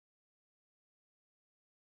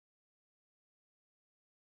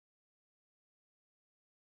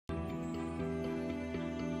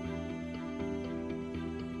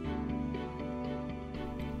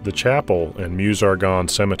The chapel and Meuse-Argonne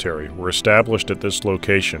Cemetery were established at this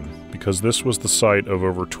location because this was the site of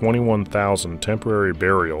over 21,000 temporary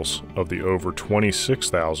burials of the over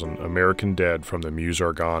 26,000 American dead from the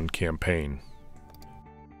Meuse-Argonne campaign.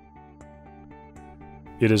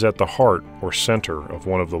 It is at the heart or center of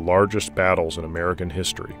one of the largest battles in American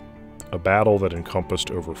history, a battle that encompassed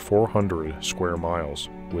over 400 square miles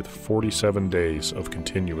with 47 days of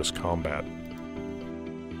continuous combat.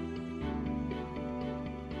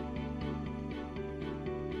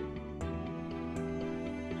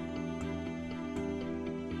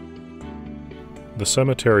 The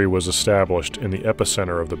cemetery was established in the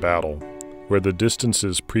epicenter of the battle, where the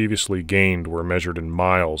distances previously gained were measured in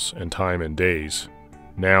miles and time in days,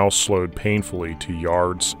 now slowed painfully to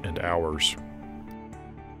yards and hours.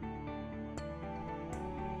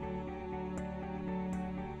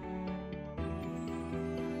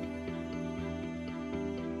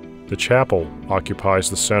 The chapel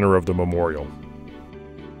occupies the center of the memorial.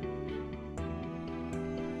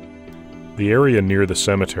 The area near the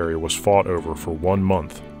cemetery was fought over for 1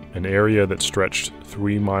 month, an area that stretched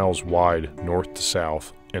 3 miles wide north to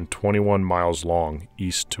south and 21 miles long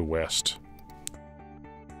east to west.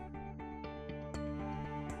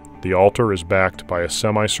 The altar is backed by a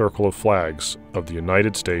semicircle of flags of the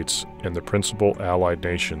United States and the principal Allied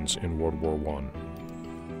nations in World War I.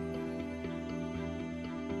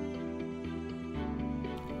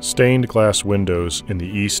 Stained glass windows in the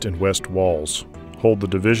east and west walls hold the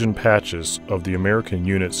division patches of the American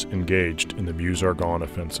units engaged in the Meuse-Argonne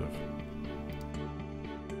offensive.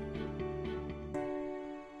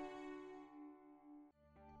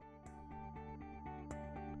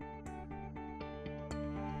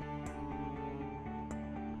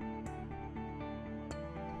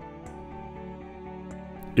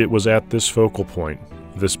 It was at this focal point,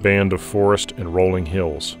 this band of forest and rolling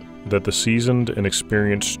hills, that the seasoned and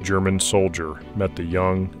experienced German soldier met the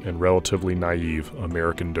young and relatively naive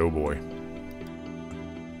American doughboy.